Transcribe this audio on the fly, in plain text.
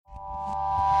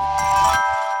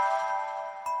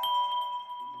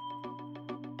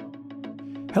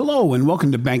Hello and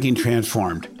welcome to Banking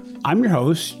Transformed. I'm your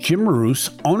host, Jim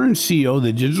Maloof, owner and CEO of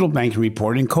the Digital Banking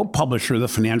Report and co-publisher of the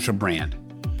Financial Brand.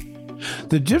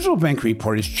 The Digital Banking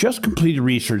Report has just completed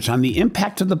research on the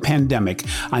impact of the pandemic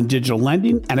on digital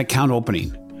lending and account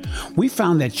opening. We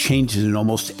found that changes in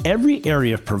almost every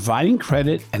area of providing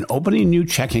credit and opening new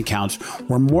checking accounts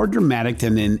were more dramatic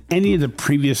than in any of the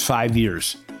previous 5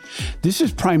 years. This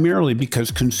is primarily because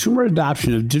consumer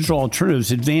adoption of digital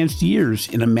alternatives advanced years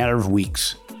in a matter of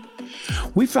weeks.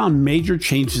 We found major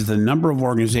changes in the number of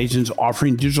organizations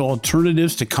offering digital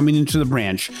alternatives to coming into the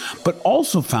branch, but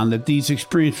also found that these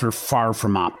experiences were far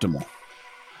from optimal.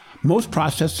 Most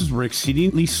processes were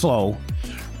exceedingly slow,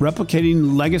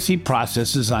 replicating legacy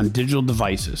processes on digital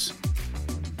devices.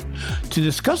 To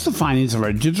discuss the findings of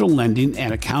our digital lending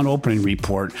and account opening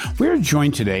report, we are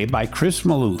joined today by Chris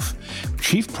Maloof,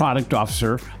 Chief Product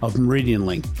Officer of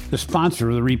MeridianLink, the sponsor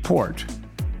of the report.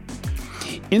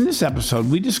 In this episode,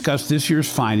 we discuss this year's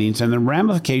findings and the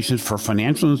ramifications for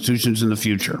financial institutions in the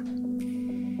future.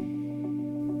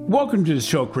 Welcome to the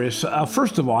show, Chris.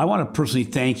 First of all, I want to personally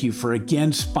thank you for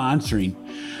again sponsoring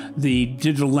the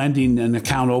digital lending and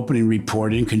account opening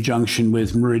report in conjunction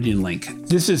with MeridianLink.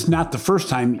 This is not the first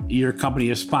time your company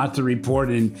has sponsored the report,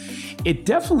 and it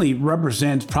definitely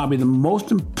represents probably the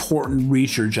most important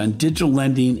research on digital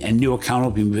lending and new account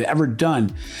opening we've ever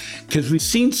done, because we've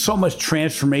seen so much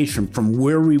transformation from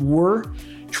where we were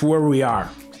to where we are.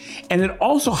 And it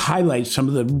also highlights some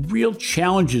of the real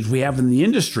challenges we have in the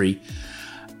industry,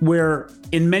 where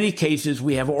in many cases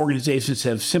we have organizations that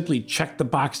have simply checked the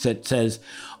box that says,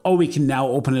 oh, we can now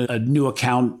open a new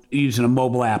account using a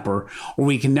mobile app, or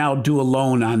we can now do a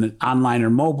loan on online or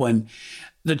mobile. And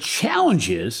the challenge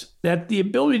is that the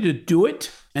ability to do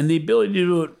it and the ability to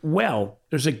do it well,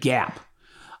 there's a gap.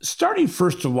 Starting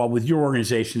first of all with your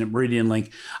organization at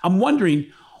MeridianLink, I'm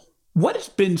wondering, what has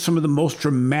been some of the most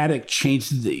dramatic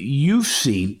changes that you've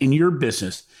seen in your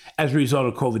business as a result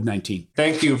of COVID-19?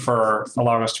 Thank you for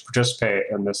allowing us to participate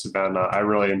in this event. I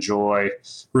really enjoy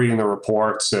reading the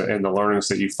reports and the learnings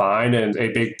that you find. And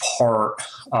a big part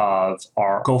of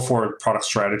our go-forward product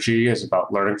strategy is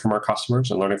about learning from our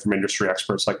customers and learning from industry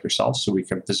experts like yourself so we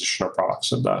can position our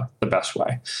products in the best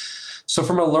way. So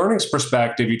from a learnings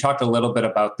perspective, you talked a little bit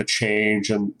about the change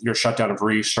and your shutdown of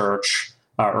research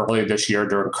early this year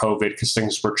during COVID because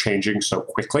things were changing so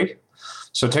quickly.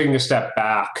 So taking a step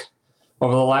back,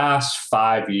 over the last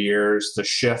 5 years, the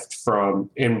shift from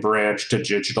in-branch to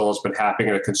digital has been happening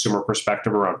in a consumer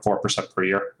perspective around 4% per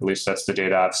year. At least that's the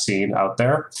data I've seen out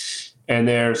there. And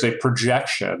there's a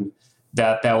projection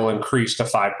that will increase to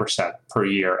 5% per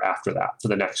year after that for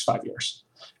the next 5 years.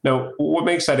 Now, what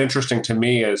makes that interesting to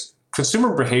me is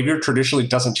consumer behavior traditionally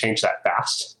doesn't change that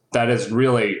fast. That is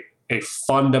really a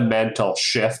fundamental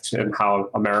shift in how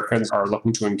Americans are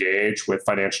looking to engage with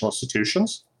financial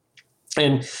institutions.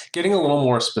 And getting a little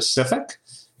more specific,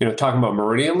 talking about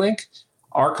MeridianLink,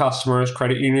 our customers,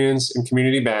 credit unions and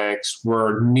community banks,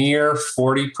 were near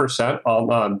 40%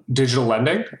 on digital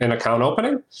lending and account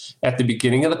opening at the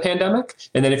beginning of the pandemic.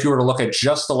 And then if you were to look at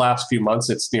just the last few months,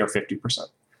 it's near 50%.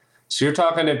 So you're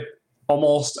talking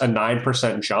almost a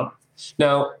 9% jump.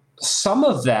 Now, some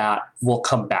of that will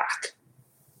come back,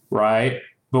 right?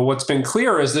 But what's been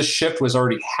clear is this shift was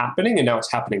already happening, and now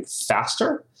it's happening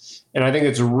faster. And I think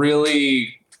it's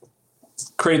really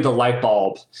created the light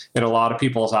bulb in a lot of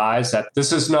people's eyes that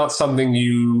this is not something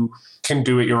you can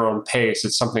do at your own pace.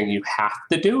 It's something you have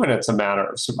to do, and it's a matter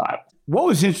of survival. What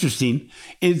was interesting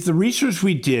is the research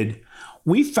we did,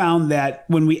 we found that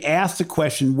when we asked the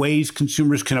question, ways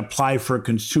consumers can apply for a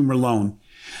consumer loan,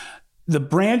 the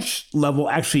branch level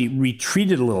actually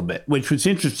retreated a little bit, which was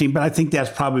interesting, but I think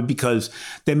that's probably because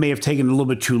they may have taken it a little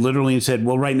bit too literally and said,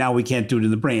 well, right now we can't do it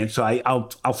in the branch, so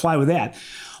I'll fly with that.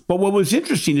 But what was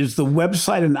interesting is the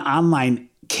website and online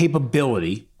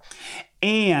capability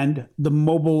and the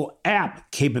mobile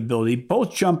app capability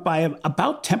both jumped by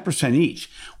about 10% each,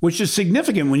 which is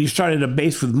significant when you start at a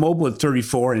base with mobile at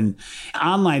 34 and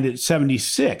online at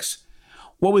 76.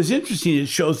 What was interesting is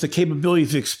it shows the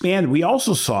capabilities expanded. We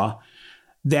also saw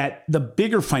that the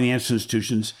bigger financial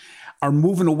institutions are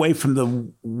moving away from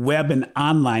the web and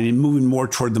online and moving more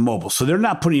toward the mobile. So they're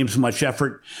not putting in so much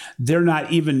effort. They're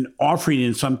not even offering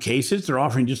in some cases. They're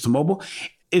offering just the mobile.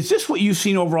 Is this what you've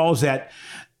seen overall, is that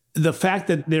the fact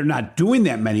that they're not doing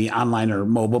that many online or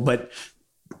mobile, but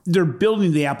they're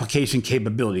building the application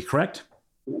capability, correct?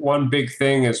 One big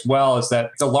thing as well is that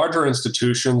the larger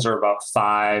institutions are about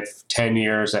 5-10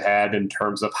 years ahead in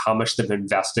terms of how much they've been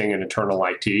investing in internal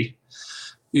IT.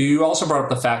 You also brought up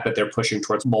the fact that they're pushing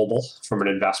towards mobile from an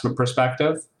investment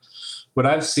perspective. What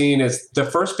I've seen is the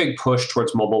first big push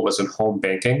towards mobile was in home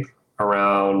banking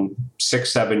around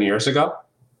 6-7 years ago.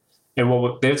 And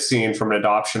what they've seen from an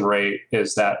adoption rate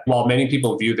is that while many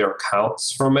people view their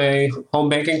accounts from a home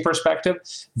banking perspective,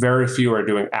 very few are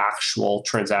doing actual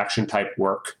transaction type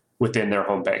work within their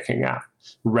home banking app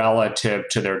relative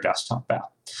to their desktop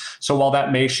app. So while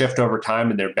that may shift over time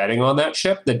and they're betting on that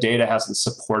shift, the data hasn't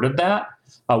supported that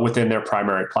within their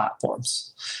primary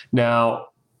platforms. Now,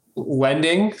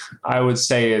 lending, I would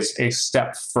say, is a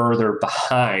step further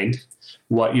behind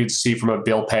what you'd see from a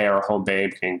bill pay or home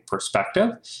banking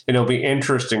perspective. And it'll be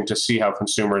interesting to see how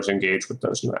consumers engage with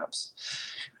those new apps.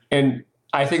 And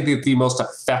I think that the most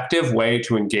effective way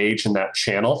to engage in that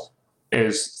channel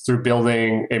is through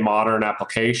building a modern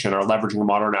application or leveraging a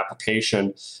modern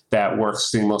application that works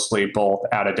seamlessly both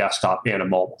at a desktop and a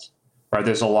mobile. Right?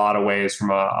 There's a lot of ways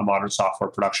from a modern software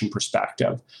production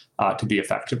perspective to be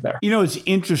effective there. It's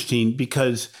interesting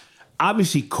because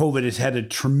obviously COVID has had a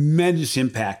tremendous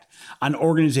impact on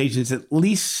organizations at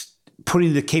least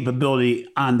putting the capability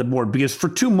on the board, because for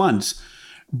 2 months,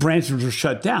 branches were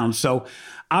shut down. So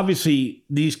obviously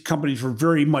these companies were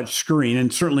very much scurrying,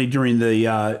 and certainly during the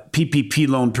PPP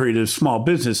loan period of small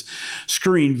business,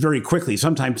 scurrying very quickly,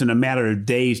 sometimes in a matter of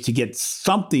days to get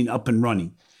something up and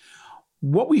running.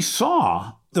 What we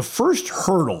saw, the first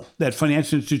hurdle that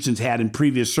financial institutions had in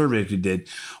previous surveys we did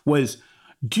was,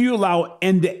 do you allow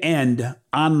end-to-end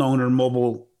on-loan or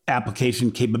mobile application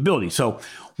capability? So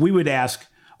we would ask,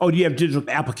 do you have digital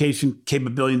application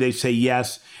capability? And they say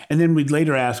yes. And then we'd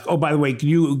later ask, by the way, can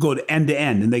you go to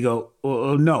end-to-end? And they go,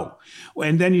 no.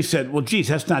 And then you said, well, geez,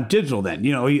 that's not digital then.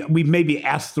 We maybe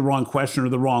asked the wrong question or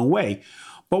the wrong way.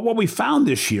 But what we found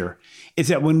this year is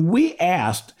that when we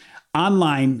asked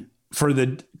online for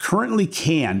the currently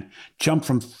can jump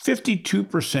from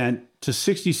 52% to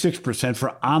 66%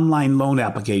 for online loan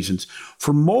applications.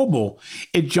 For mobile,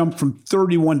 it jumped from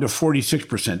 31 to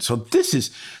 46%. So this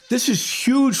is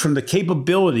huge from the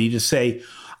capability to say,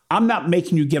 I'm not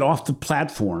making you get off the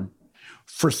platform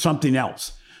for something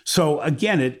else. So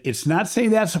again, it's not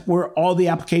saying that's where all the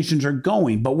applications are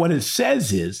going, but what it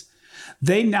says is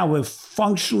they now have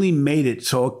functionally made it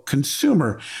so a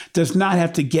consumer does not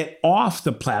have to get off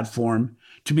the platform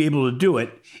to be able to do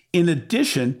it. In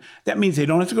addition, that means they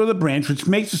don't have to go to the branch, which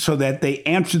makes it so that they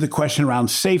answer the question around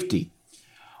safety.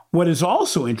 What is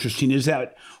also interesting is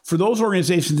that for those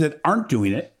organizations that aren't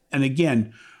doing it, and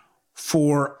again,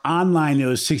 for online, it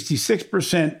was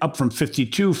 66%, up from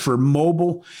 52%. For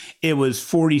mobile, it was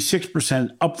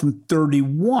 46%, up from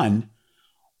 31%.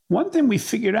 One thing we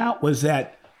figured out was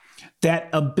that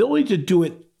ability to do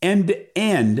it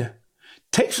end-to-end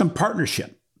takes some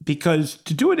partnership, because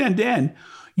to do it end-to-end,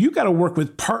 you got to work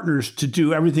with partners to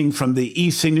do everything from the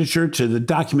e-signature to the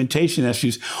documentation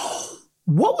issues.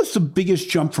 What was the biggest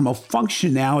jump from a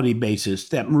functionality basis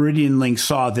that MeridianLink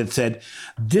saw that said,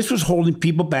 this was holding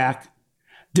people back,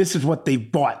 this is what they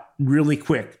bought really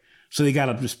quick, so they got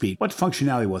up to speed? What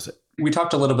functionality was it? We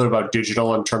talked a little bit about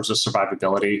digital in terms of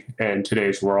survivability in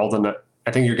today's world, and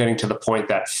I think you're getting to the point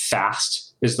that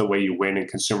fast is the way you win, and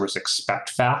consumers expect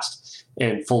fast,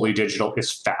 and fully digital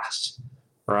is fast,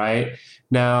 right?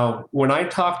 Now, when I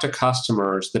talk to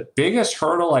customers, the biggest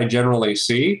hurdle I generally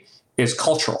see is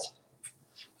cultural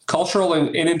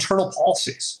and internal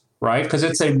policies, right? Because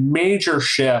it's a major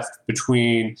shift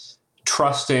between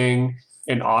trusting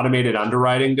an automated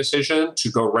underwriting decision to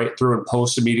go right through and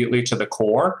post immediately to the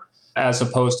core, as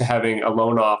opposed to having a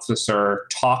loan officer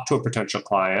talk to a potential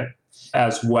client,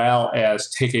 as well as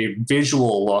take a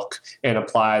visual look and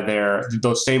apply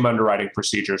those same underwriting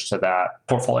procedures to that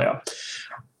portfolio.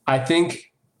 I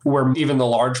think where even the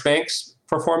large banks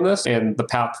perform this, and the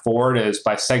path forward is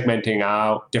by segmenting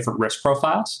out different risk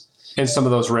profiles. And some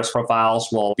of those risk profiles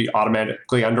will be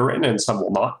automatically underwritten and some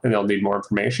will not, and they'll need more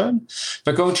information.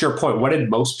 But going to your point, what did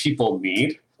most people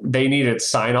need? They needed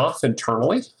sign-off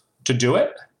internally to do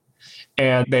it.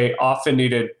 And they often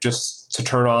needed just to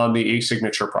turn on the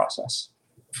e-signature process,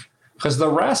 because the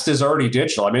rest is already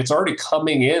digital. I mean, it's already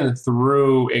coming in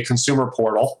through a consumer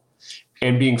portal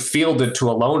and being fielded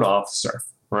to a loan officer,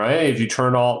 right? If you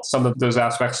turn some of those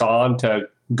aspects on to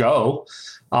go,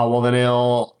 then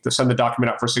they'll send the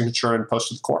document out for signature and post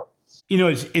to the core.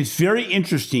 It's very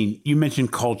interesting. You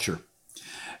mentioned culture.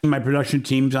 My production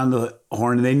team's on the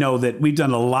horn, and they know that we've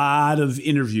done a lot of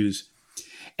interviews.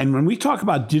 And when we talk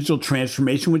about digital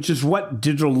transformation, which is what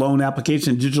digital loan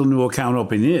application, digital new account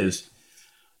opening is,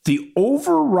 the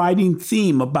overriding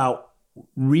theme about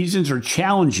reasons or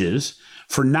challenges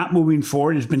for not moving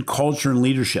forward has been culture and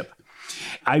leadership.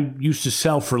 I used to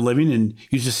sell for a living and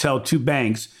used to sell to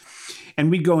banks.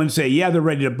 And we go and say, yeah, they're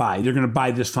ready to buy. They're going to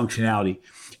buy this functionality.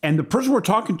 And the person we're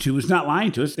talking to is not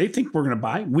lying to us. They think we're going to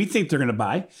buy. We think they're going to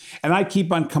buy. And I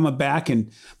keep on coming back.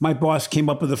 And my boss came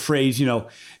up with the phrase,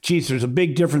 geez, there's a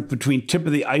big difference between tip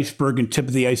of the iceberg and tip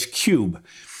of the ice cube.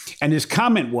 And his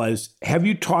comment was, have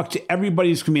you talked to everybody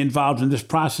who's going to be involved in this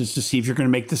process to see if you're going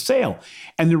to make the sale?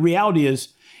 And the reality is,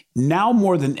 now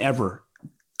more than ever,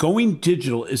 going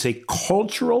digital is a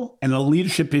cultural and a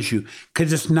leadership issue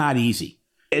because it's not easy.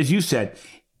 As you said,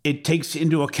 it takes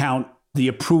into account the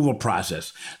approval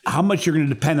process, how much you're going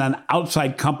to depend on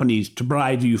outside companies to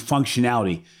provide you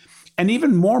functionality. And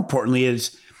even more importantly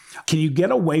is, can you get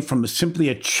away from simply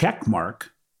a check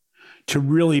mark to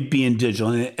really being digital?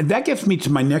 And that gets me to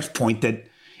my next point, that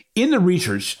in the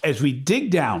research, as we dig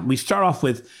down, we start off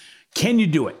with, can you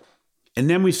do it? And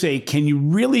then we say, can you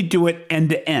really do it end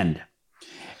to end?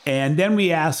 And then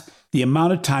we ask the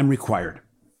amount of time required.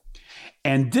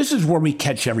 And this is where we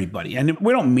catch everybody. And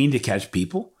we don't mean to catch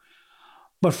people,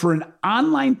 but for an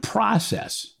online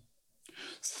process,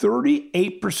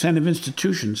 38% of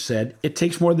institutions said it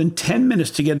takes more than 10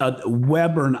 minutes to get a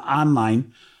web or an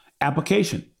online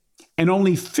application. And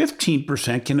only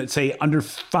 15% can say under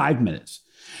 5 minutes.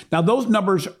 Now, those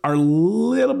numbers are a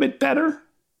little bit better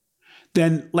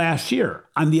than last year.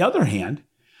 On the other hand,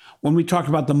 when we talked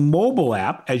about the mobile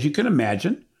app, as you can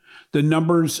imagine, the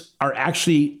numbers are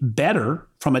actually better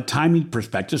from a timing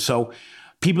perspective. So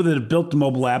people that have built the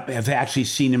mobile app have actually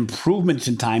seen improvements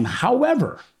in time.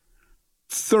 However,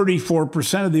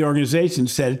 34% of the organization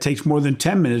said it takes more than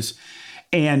 10 minutes,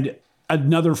 and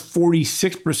another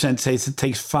 46% says it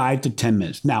takes 5 to 10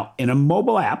 minutes. Now, in a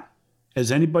mobile app,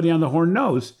 as anybody on the horn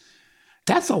knows,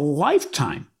 that's a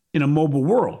lifetime in a mobile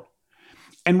world.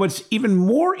 And what's even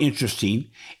more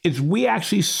interesting is we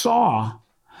actually saw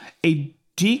a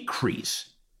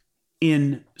decrease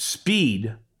in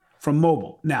speed from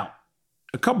mobile. Now,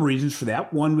 a couple reasons for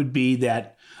that. One would be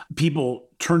that people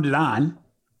turned it on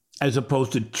as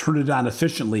opposed to turn it on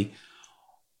efficiently.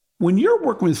 When you're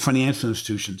working with financial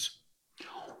institutions,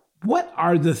 what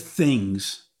are the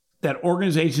things that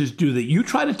organizations do that you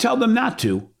try to tell them not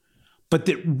to, but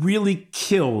that really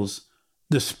kills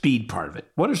the speed part of it?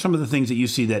 What are some of the things that you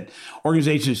see that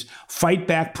organizations fight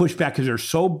back, push back, because they're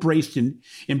so braced in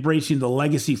embracing the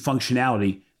legacy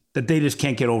functionality that they just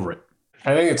can't get over it?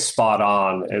 I think it's spot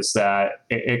on, is that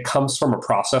it comes from a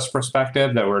process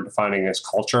perspective that we're defining as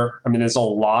culture. I mean, there's a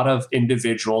lot of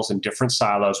individuals in different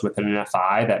silos within an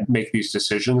FI that make these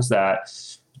decisions that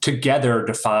together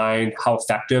define how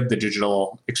effective the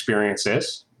digital experience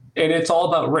is. And it's all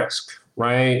about risk,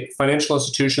 right? Financial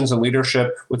institutions and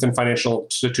leadership within financial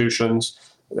institutions,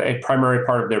 a primary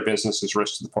part of their business is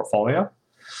risk to the portfolio.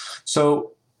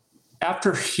 So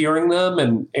after hearing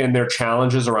them and their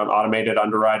challenges around automated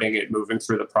underwriting and moving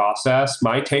through the process,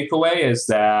 my takeaway is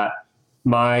that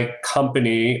my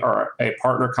company or a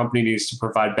partner company needs to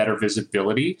provide better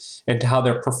visibility into how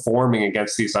they're performing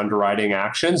against these underwriting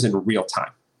actions in real time.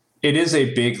 It is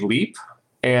a big leap,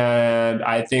 and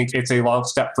I think it's a long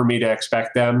step for me to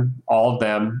expect them, all of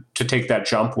them, to take that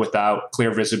jump without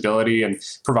clear visibility and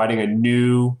providing a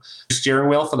new steering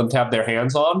wheel for them to have their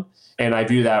hands on. And I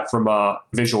view that from a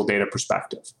visual data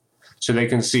perspective. So they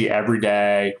can see every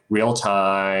day, real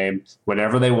time,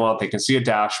 whenever they want, they can see a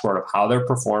dashboard of how they're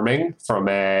performing from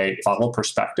a funnel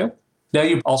perspective. Now,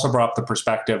 you also brought up the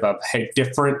perspective of, hey,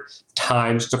 different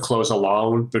times to close a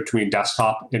loan between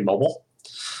desktop and mobile.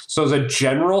 So as a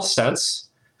general sense,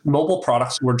 mobile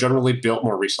products were generally built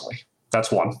more recently.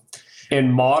 That's one.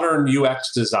 In modern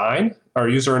UX design, or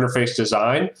user interface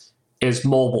design, is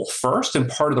mobile first. And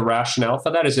part of the rationale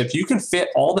for that is if you can fit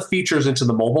all the features into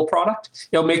the mobile product,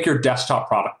 it'll make your desktop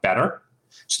product better.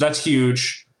 So that's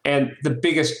huge. And the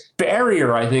biggest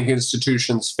barrier I think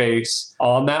institutions face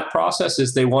on that process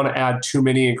is they want to add too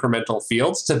many incremental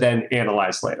fields to then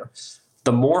analyze later.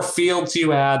 The more fields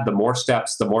you add, the more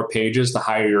steps, the more pages, the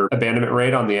higher your abandonment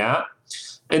rate on the app.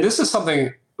 And this is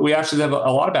something we actually have a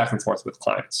lot of back and forth with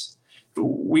clients.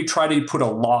 We try to put a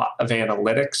lot of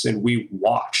analytics, and we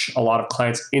watch a lot of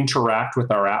clients interact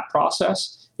with our app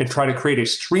process and try to create a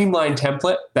streamlined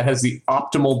template that has the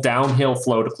optimal downhill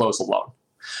flow to close a loan.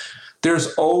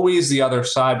 There's always the other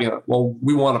side being like, well,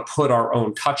 we want to put our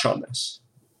own touch on this,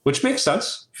 which makes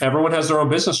sense. Everyone has their own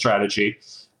business strategy.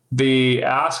 The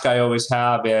ask I always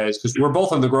have is, because we're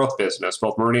both in the growth business,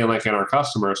 both MeridianLink and our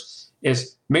customers,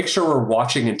 is make sure we're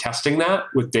watching and testing that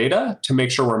with data to make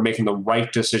sure we're making the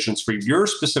right decisions for your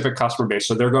specific customer base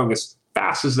so they're going as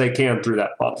fast as they can through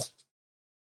that funnel.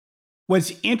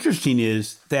 What's interesting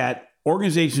is that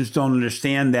organizations don't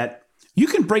understand that you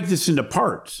can break this into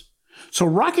parts. So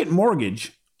Rocket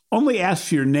Mortgage only asks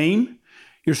for your name,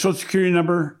 your social security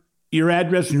number, your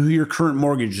address, and who your current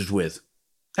mortgage is with.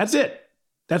 That's it.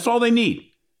 That's all they need.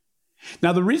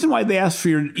 Now, the reason why they ask for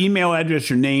your email address,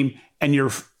 your name, and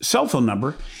your cell phone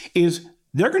number is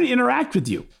they're going to interact with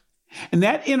you. And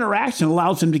that interaction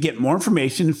allows them to get more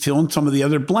information and fill in some of the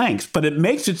other blanks. But it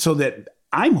makes it so that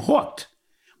I'm hooked.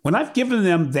 When I've given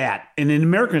them that, and in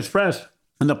American Express,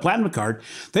 on the Platinum card,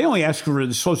 they only ask for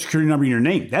the social security number and your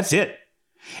name. That's it.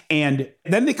 And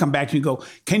then they come back to you and go,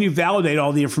 can you validate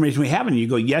all the information we have? And you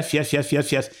go, yes, yes, yes,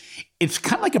 yes, yes. It's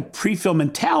kind of like a pre-fill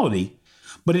mentality,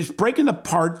 but it's breaking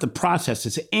apart the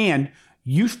processes. And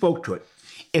you spoke to it.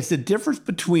 It's the difference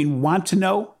between want to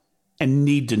know and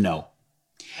need to know.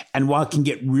 And while it can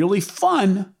get really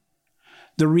fun,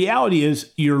 the reality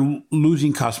is you're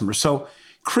losing customers. So,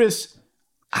 Chris,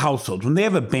 households, when they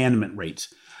have abandonment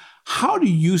rates, how do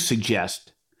you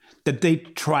suggest that they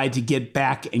try to get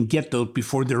back and get those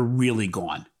before they're really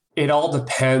gone? It all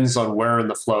depends on where in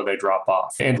the flow they drop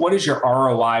off. And what is your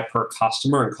ROI per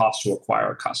customer and cost to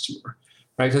acquire a customer,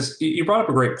 right? Because you brought up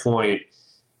a great point.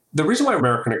 The reason why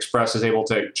American Express is able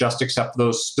to just accept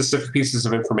those specific pieces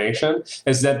of information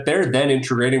is that they're then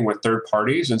integrating with third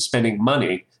parties and spending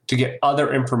money to get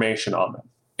other information on them.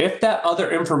 If that other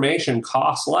information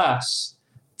costs less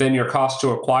than your cost to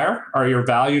acquire or your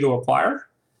value to acquire,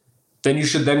 then you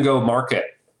should then go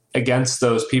market against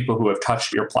those people who have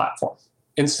touched your platform.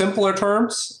 In simpler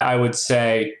terms, I would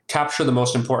say capture the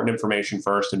most important information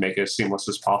first and make it as seamless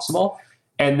as possible,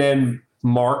 and then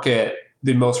market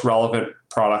the most relevant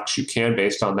products you can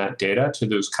based on that data to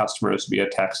those customers via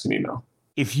text and email.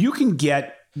 If you can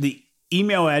get the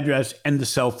email address and the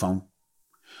cell phone,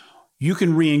 you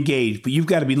can re-engage, but you've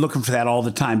got to be looking for that all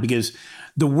the time, because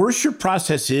the worse your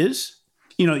process is,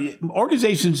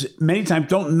 organizations many times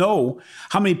don't know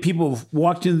how many people have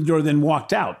walked in the door then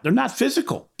walked out. They're not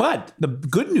physical. But the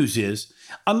good news is,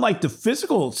 unlike the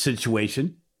physical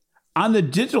situation, on the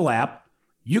digital app,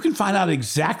 you can find out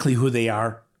exactly who they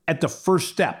are at the first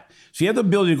step. So you have the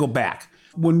ability to go back.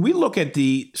 When we look at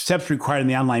the steps required in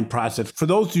the online process, for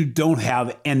those who don't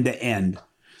have end-to-end,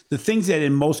 the things that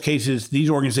in most cases these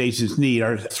organizations need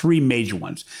are three major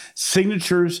ones: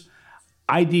 signatures,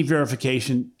 ID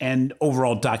verification, and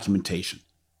overall documentation.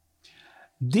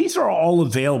 These are all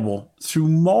available through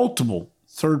multiple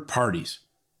third parties.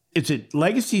 It's a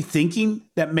legacy thinking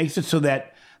that makes it so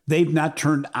that they've not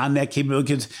turned on that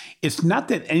capability, because it's not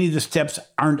that any of the steps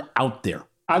aren't out there.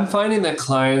 I'm finding that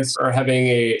clients are having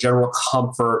a general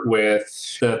comfort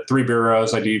with the three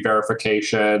bureaus, ID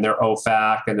verification, their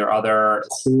OFAC, and their other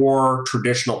core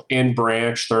traditional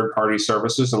in-branch third-party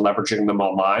services and leveraging them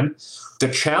online. The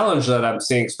challenge that I'm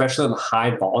seeing, especially in the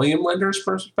high volume lenders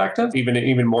perspective,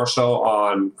 even more so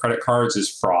on credit cards, is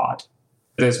fraud.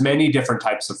 There's many different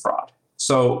types of fraud.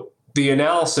 So the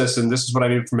analysis, and this is what I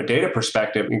mean from a data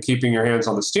perspective, and keeping your hands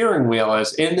on the steering wheel,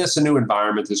 is in this new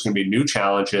environment, there's going to be new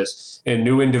challenges and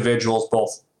new individuals,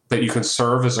 both that you can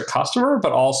serve as a customer,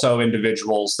 but also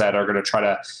individuals that are going to try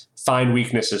to find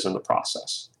weaknesses in the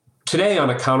process. Today on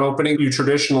account opening, you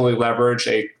traditionally leverage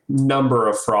a number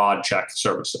of fraud check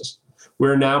services.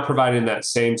 We're now providing that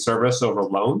same service over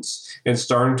loans and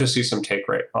starting to see some take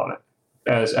rate on it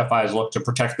as FIs look to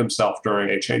protect themselves during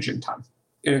a changing time.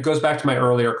 And it goes back to my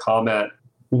earlier comment,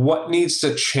 what needs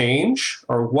to change,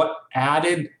 or what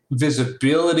added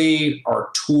visibility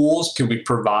or tools can we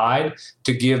provide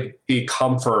to give the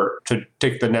comfort to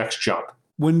take the next jump?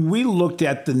 When we looked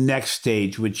at the next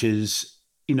stage, which is,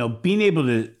 being able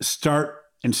to start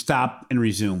and stop and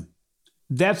resume,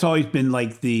 that's always been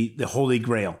like the holy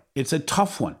grail. It's a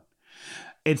tough one.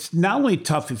 It's not only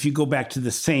tough if you go back to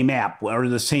the same app or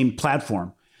the same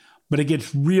platform, but it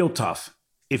gets real tough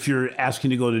if you're asking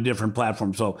to go to different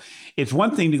platforms. So it's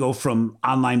one thing to go from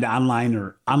online to online,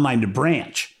 or online to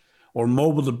branch, or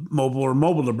mobile to mobile, or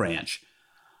mobile to branch.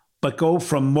 But go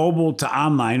from mobile to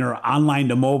online, or online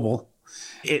to mobile,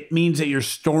 it means that you're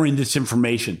storing this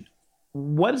information.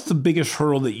 What is the biggest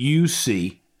hurdle that you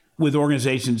see with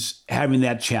organizations having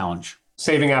that challenge?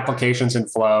 Saving applications in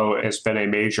flow has been a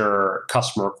major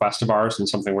customer request of ours, and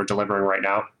something we're delivering right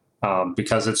now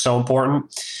because it's so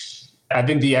important. I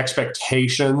think the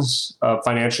expectations of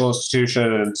financial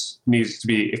institutions needs to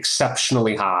be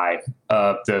exceptionally high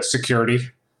of the security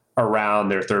around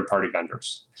their third-party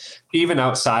vendors. Even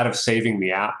outside of saving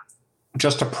the app,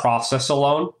 just a process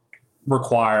alone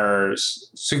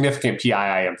requires significant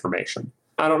PII information.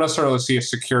 I don't necessarily see a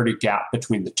security gap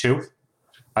between the two.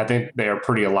 I think they are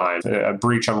pretty aligned. A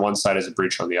breach on one side is a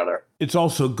breach on the other. It's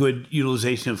also good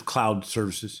utilization of cloud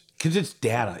services, because it's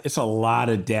data. It's a lot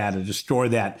of data to store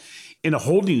that in a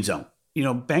holding zone.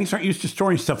 Banks aren't used to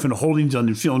storing stuff in a holding zone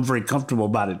and feeling very comfortable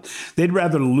about it. They'd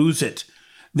rather lose it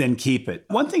than keep it.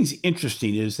 One thing's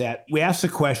interesting is that we ask the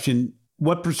question,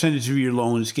 what percentage of your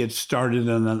loans get started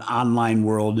in an online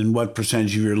world and what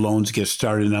percentage of your loans get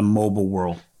started in a mobile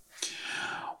world?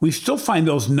 We still find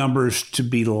those numbers to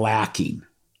be lacking.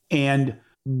 And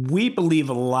we believe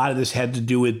a lot of this had to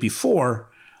do with before,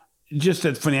 just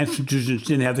that financial institutions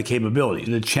didn't have the capability.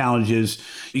 The challenge is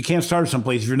you can't start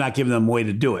someplace if you're not giving them a way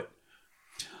to do it.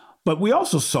 But we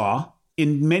also saw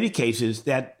in many cases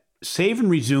that save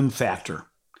and resume factor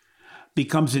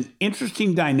becomes an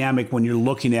interesting dynamic when you're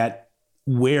looking at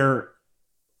where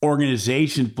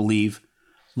organizations believe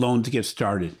loans get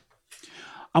started.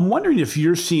 I'm wondering if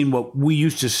you're seeing what we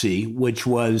used to see, which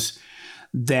was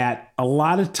that a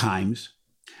lot of times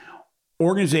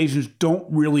organizations don't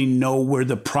really know where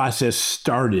the process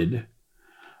started,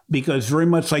 because very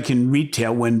much like in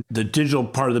retail, when the digital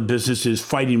part of the business is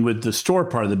fighting with the store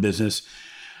part of the business,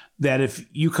 that if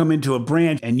you come into a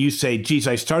branch and you say, geez,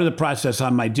 I started the process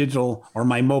on my digital or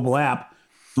my mobile app,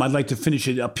 I'd like to finish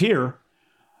it up here,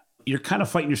 you're kind of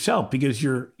fighting yourself because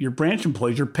your branch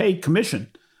employees are paid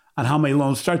commission on how many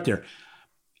loans start there.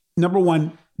 Number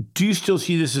one, do you still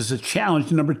see this as a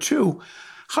challenge? Number two,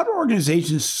 how do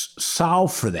organizations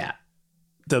solve for that,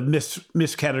 the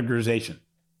miscategorization?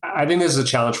 I think this is a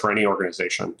challenge for any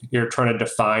organization. You're trying to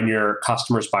define your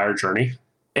customer's buyer journey,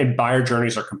 and buyer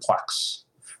journeys are complex,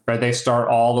 right? They start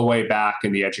all the way back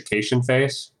in the education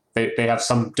phase. They have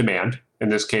some demand. In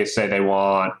this case, say they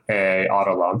want an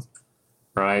auto loan,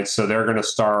 right? So they're going to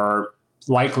start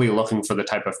likely looking for the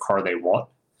type of car they want,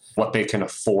 what they can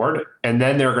afford, and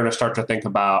then they're going to start to think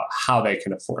about how they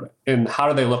can afford it. And how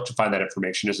do they look to find that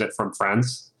information? Is it from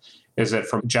friends? Is it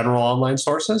from general online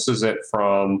sources? Is it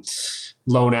from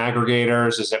loan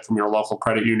aggregators? Is it from your local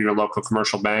credit union or local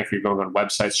commercial bank? You're going on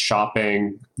websites,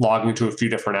 shopping, logging to a few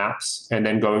different apps, and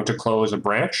then going to close a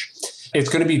branch. It's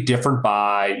going to be different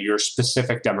by your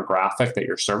specific demographic that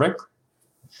you're serving.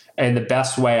 And the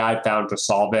best way I've found to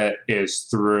solve it is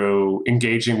through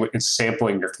engaging with and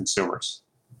sampling your consumers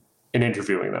and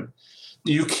interviewing them.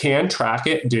 You can track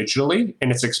it digitally,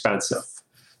 and it's expensive.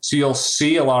 So you'll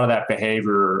see a lot of that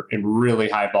behavior in really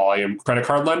high volume credit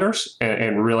card lenders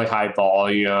and really high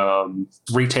volume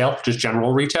retail, just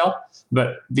general retail.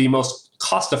 But the most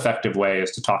cost-effective way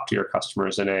is to talk to your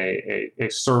customers in a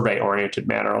survey-oriented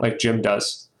manner, like Jim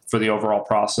does for the overall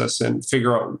process, and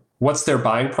figure out what's their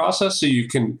buying process so you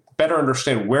can better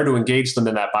understand where to engage them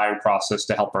in that buying process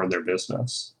to help earn their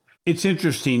business. It's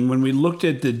interesting. When we looked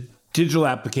at the digital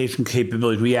application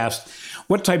capabilities, we asked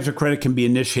what types of credit can be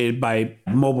initiated by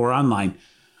mobile or online.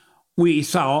 We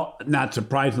saw, not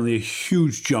surprisingly, a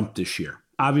huge jump this year.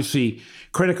 Obviously,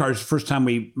 credit cards, the first time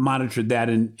we monitored that,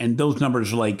 and those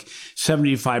numbers are like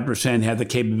 75% have the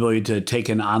capability to take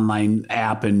an online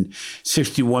app and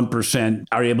 61%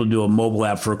 are able to do a mobile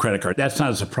app for a credit card. That's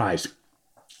not a surprise.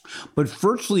 But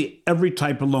virtually every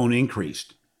type of loan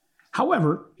increased.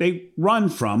 However, they run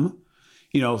from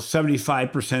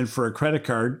 75% for a credit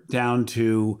card down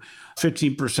to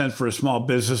 15% for a small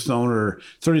business loan or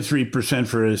 33%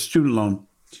 for a student loan.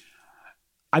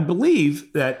 I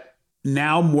believe that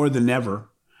now more than ever,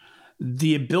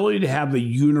 the ability to have a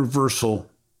universal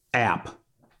app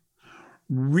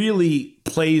really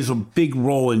plays a big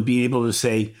role in being able to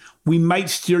say, we might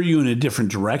steer you in a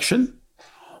different direction,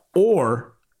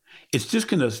 or it's just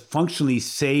going to functionally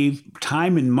save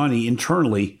time and money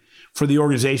internally for the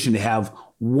organization to have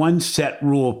one set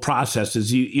rule of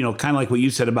processes, kind of like what you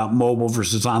said about mobile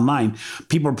versus online.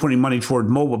 People are putting money toward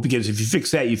mobile because if you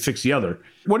fix that, you fix the other.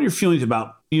 What are your feelings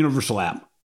about universal app?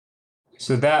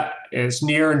 So that is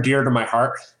near and dear to my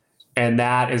heart. And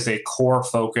that is a core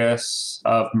focus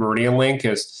of MeridianLink.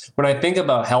 Is when I think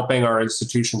about helping our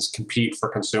institutions compete for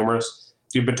consumers,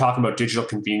 you've been talking about digital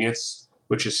convenience,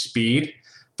 which is speed.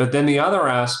 But then the other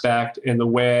aspect in the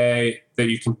way that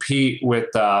you compete with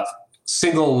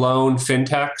single loan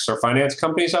fintechs or finance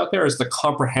companies out there is the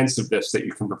comprehensiveness that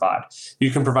you can provide.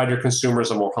 You can provide your consumers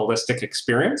a more holistic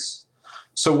experience.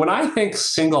 So when I think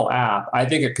single app, I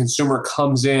think a consumer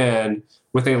comes in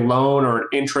with a loan or an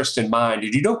interest in mind,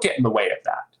 and you don't get in the way of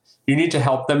that. You need to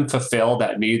help them fulfill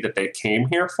that need that they came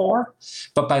here for.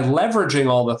 But by leveraging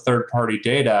all the third-party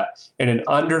data and an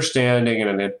understanding and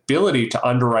an ability to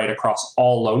underwrite across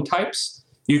all loan types,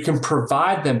 you can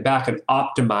provide them back an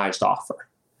optimized offer.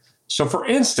 So for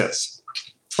instance,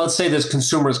 let's say this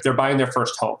consumers, they're buying their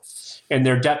first home and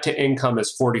their debt to income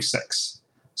is 46.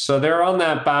 So they're on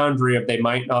that boundary of they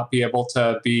might not be able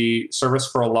to be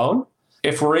serviced for a loan.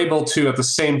 If we're able to, at the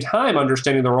same time,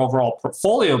 understanding their overall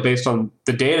portfolio based on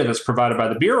the data that's provided by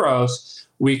the bureaus,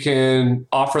 we can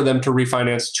offer them to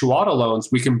refinance 2 auto loans.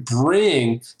 We can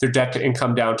bring their debt to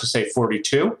income down to, say,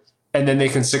 42 and then they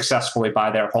can successfully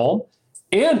buy their home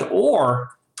and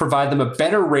or provide them a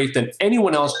better rate than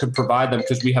anyone else could provide them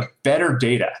because we have better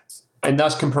data and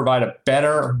thus can provide a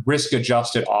better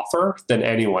risk-adjusted offer than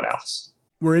anyone else.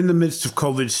 We're in the midst of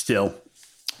COVID still.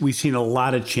 We've seen a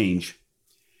lot of change.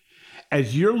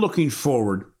 As you're looking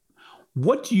forward,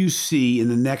 what do you see in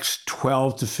the next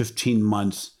 12 to 15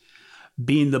 months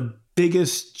being the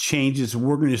biggest changes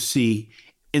we're going to see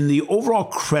in the overall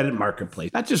credit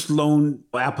marketplace? Not just loan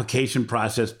application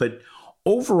process, but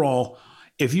overall,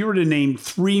 if you were to name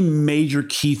three major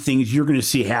key things you're going to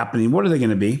see happening, what are they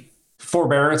going to be?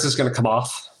 Forbearance is going to come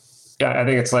off. Yeah, I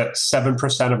think it's like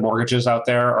 7% of mortgages out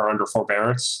there are under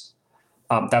forbearance.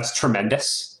 That's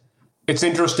tremendous. It's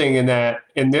interesting in that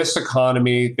in this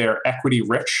economy, they're equity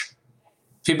rich.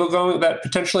 People go that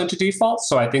potentially into default.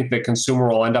 So I think the consumer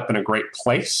will end up in a great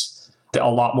place. A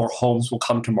lot more homes will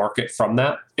come to market from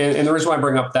that. And the reason why I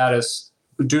bring up that is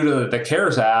due to the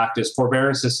CARES Act is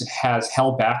forbearance has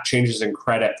held back changes in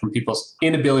credit from people's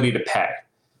inability to pay.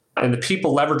 And the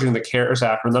people leveraging the CARES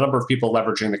Act, or the number of people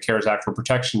leveraging the CARES Act for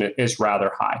protection is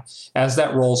rather high. As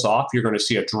that rolls off, you're going to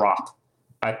see a drop.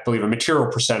 I believe a material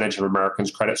percentage of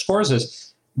Americans' credit scores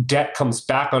as debt comes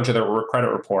back onto their credit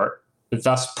report,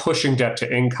 thus pushing debt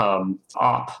to income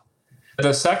up.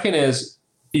 The second is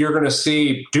you're going to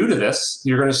see, due to this,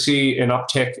 you're going to see an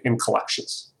uptick in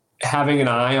collections. Having an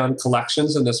eye on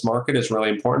collections in this market is really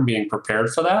important, being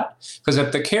prepared for that. Because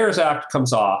if the CARES Act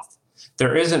comes off,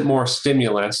 there isn't more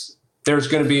stimulus, there's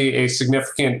going to be a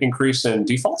significant increase in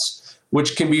defaults,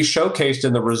 which can be showcased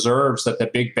in the reserves that the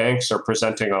big banks are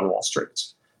presenting on Wall Street.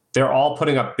 They're all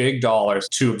putting up big dollars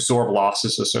to absorb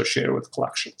losses associated with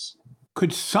collections.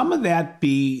 Could some of that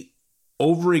be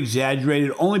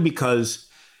over-exaggerated only because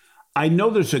I know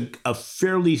there's a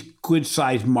fairly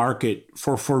good-sized market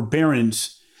for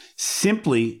forbearance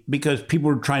simply because people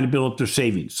are trying to build up their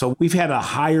savings. So we've had a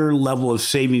higher level of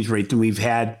savings rate than we've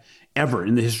had ever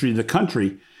in the history of the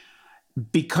country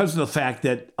because of the fact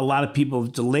that a lot of people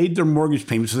have delayed their mortgage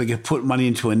payments so they can put money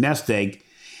into a nest egg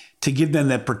to give them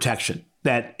that protection.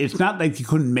 That it's not like you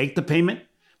couldn't make the payment,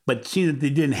 but seeing that they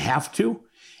didn't have to,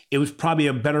 it was probably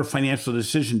a better financial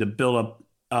decision to build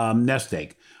up nest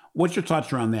egg. What's your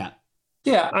thoughts around that?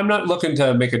 Yeah, I'm not looking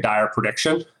to make a dire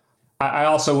prediction. I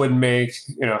also wouldn't make,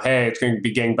 hey, it's going to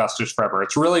be gangbusters forever.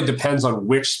 It really depends on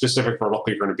which specific vertical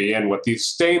you're going to be in, with the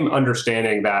same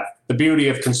understanding that the beauty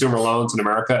of consumer loans in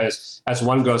America is as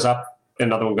one goes up,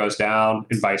 another one goes down,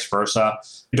 and vice versa.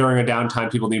 During a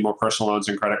downtime, people need more personal loans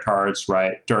and credit cards,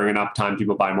 right? During an uptime,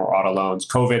 people buy more auto loans.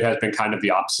 COVID has been kind of the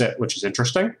opposite, which is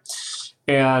interesting.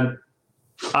 And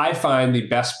I find the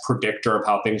best predictor of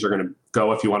how things are going to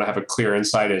go, if you want to have a clear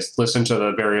insight, is listen to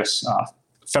the various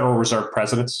Federal Reserve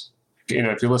presidents.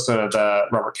 If you listen to the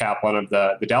Robert Kaplan of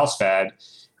the Dallas Fed,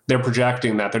 they're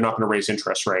projecting that they're not going to raise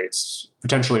interest rates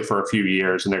potentially for a few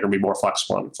years, and they're going to be more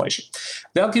flexible on inflation.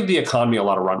 They'll give the economy a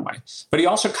lot of runway. But he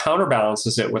also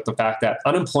counterbalances it with the fact that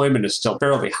unemployment is still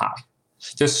fairly high.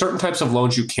 There's certain types of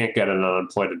loans you can't get in an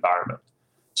unemployed environment.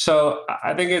 So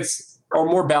I think it's a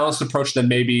more balanced approach than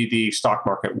maybe the stock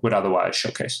market would otherwise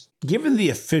showcase. Given the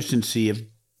efficiency of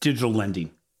digital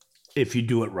lending, if you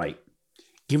do it right,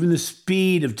 given the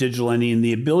speed of digital lending and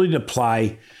the ability to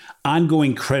apply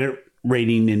ongoing credit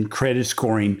rating and credit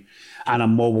scoring on a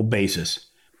mobile basis,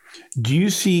 do you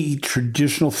see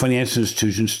traditional financial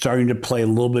institutions starting to play a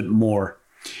little bit more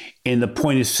in the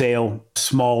point of sale,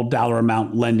 small dollar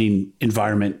amount lending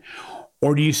environment?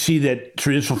 Or do you see that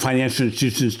traditional financial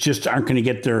institutions just aren't going to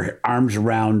get their arms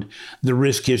around the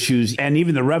risk issues and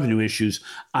even the revenue issues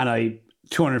on a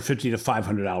 $250 to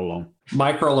 $500 loan?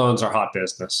 Microloans are hot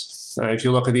business. If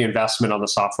you look at the investment on the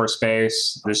software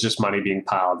space, there's just money being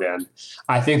piled in.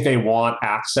 I think they want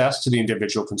access to the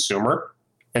individual consumer,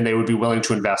 and they would be willing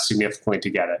to invest significantly to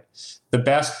get it. The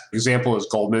best example is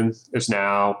Goldman is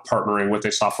now partnering with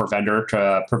a software vendor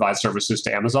to provide services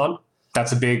to Amazon.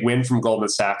 That's a big win from Goldman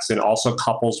Sachs, and also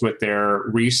couples with their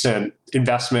recent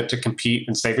investment to compete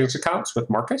in savings accounts with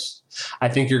Marcus. I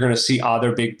think you're going to see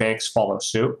other big banks follow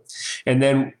suit. And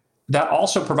then that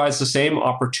also provides the same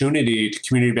opportunity to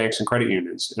community banks and credit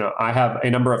unions. I have a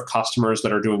number of customers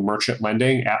that are doing merchant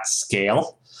lending at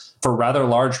scale for rather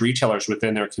large retailers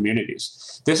within their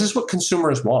communities. This is what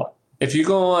consumers want. If you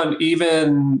go on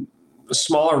even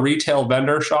smaller retail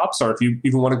vendor shops, or if you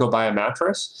even want to go buy a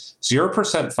mattress,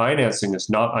 0% financing is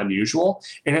not unusual,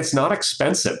 and it's not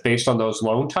expensive based on those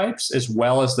loan types as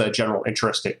well as the general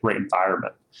interest rate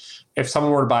environment. If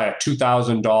someone were to buy a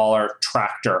 $2,000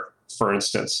 tractor, for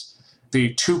instance,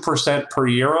 the 2% per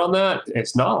year on that,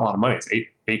 it's not a lot of money. It's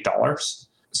 $8.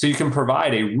 So you can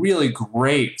provide a really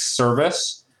great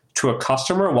service to a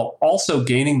customer while also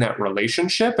gaining that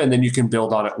relationship. And then you can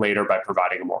build on it later by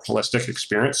providing a more holistic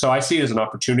experience. So I see it as an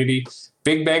opportunity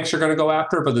big banks are going to go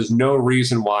after, but there's no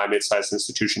reason why mid-sized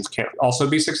institutions can't also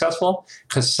be successful,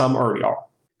 because some already are.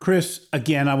 Chris,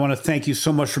 again, I want to thank you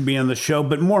so much for being on the show.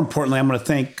 But more importantly, I'm going to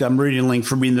thank MeridianLink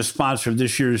for being the sponsor of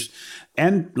this year's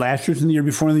and last year's and the year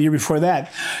before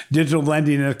that, digital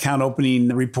lending and account opening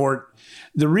report.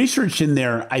 The research in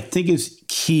there, I think, is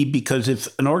key, because if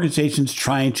an organization's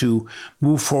trying to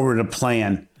move forward a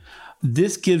plan,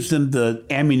 this gives them the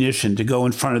ammunition to go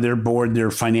in front of their board, their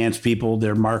finance people,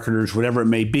 their marketers, whatever it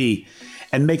may be,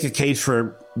 and make a case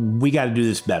for, we got to do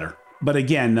this better. But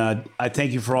again, I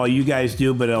thank you for all you guys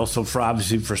do, but also for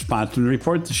sponsoring the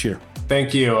report this year.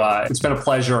 Thank you. It's been a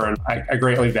pleasure, and I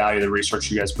greatly value the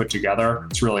research you guys put together.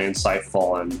 It's really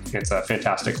insightful, and it's a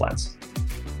fantastic lens.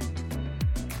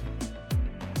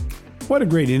 What a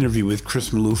great interview with Chris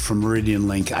Maloof from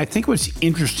MeridianLink. I think what's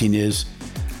interesting is,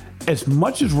 as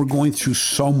much as we're going through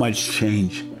so much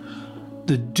change,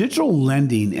 the digital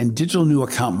lending and digital new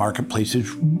account marketplace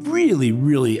is really,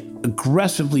 really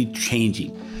aggressively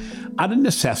changing out of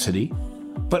necessity,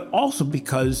 but also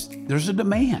because there's a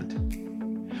demand.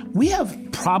 We have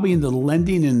probably in the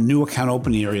lending and new account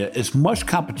opening area as much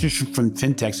competition from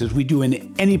fintechs as we do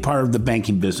in any part of the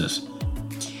banking business.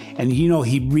 And he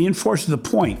reinforces the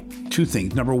point, two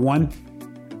things. Number one,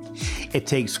 it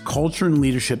takes culture and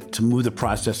leadership to move the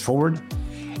process forward.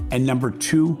 And number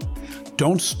two,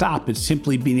 don't stop at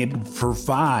simply being able to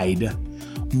provide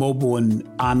mobile and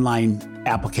online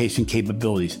application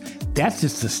capabilities. That's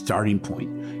just the starting point.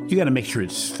 You got to make sure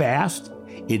it's fast,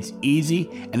 it's easy,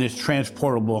 and it's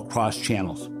transportable across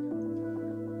channels.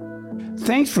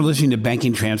 Thanks for listening to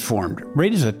Banking Transformed,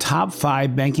 rated as a top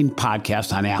 5 banking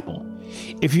podcast on Apple.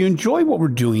 If you enjoy what we're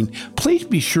doing, please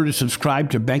be sure to subscribe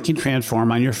to Banking Transform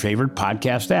on your favorite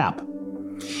podcast app.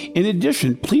 In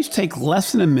addition, please take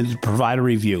less than a minute to provide a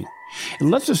review. It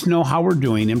lets us know how we're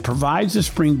doing and provides a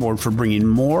springboard for bringing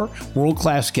more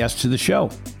world-class guests to the show.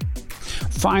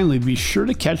 Finally, be sure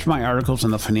to catch my articles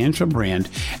on the financial brand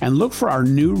and look for our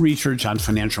new research on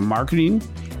financial marketing,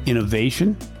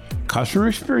 innovation, customer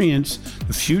experience,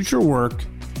 the future of work,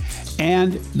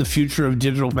 and the future of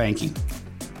digital banking.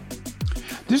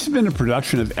 This has been a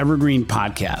production of Evergreen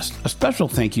Podcast. A special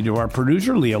thank you to our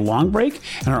producer, Leah Longbreak,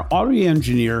 and our audio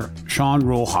engineer, Sean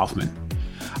Rohl-Hoffman.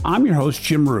 I'm your host,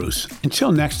 Jim Roos.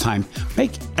 Until next time,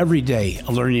 make every day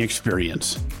a learning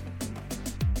experience.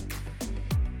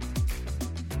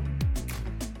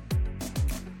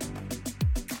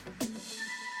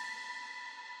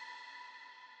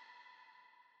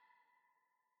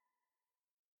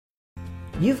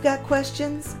 You've got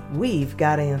questions, we've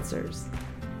got answers.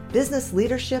 Business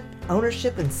leadership,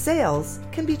 ownership, and sales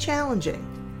can be challenging.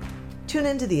 Tune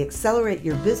into the Accelerate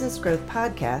Your Business Growth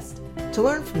podcast to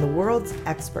learn from the world's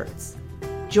experts.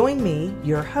 Join me,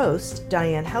 your host,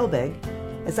 Diane Helbig,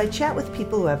 as I chat with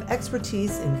people who have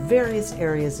expertise in various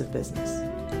areas of business.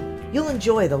 You'll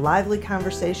enjoy the lively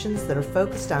conversations that are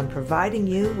focused on providing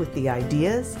you with the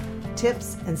ideas,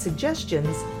 tips, and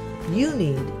suggestions you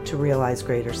need to realize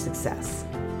greater success.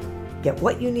 Get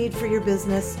what you need for your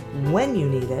business when you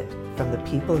need it from the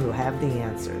people who have the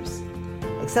answers.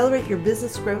 Accelerate Your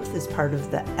Business Growth is part of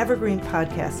the Evergreen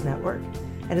Podcast Network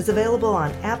and is available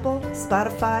on Apple,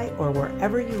 Spotify, or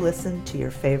wherever you listen to your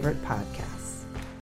favorite podcast.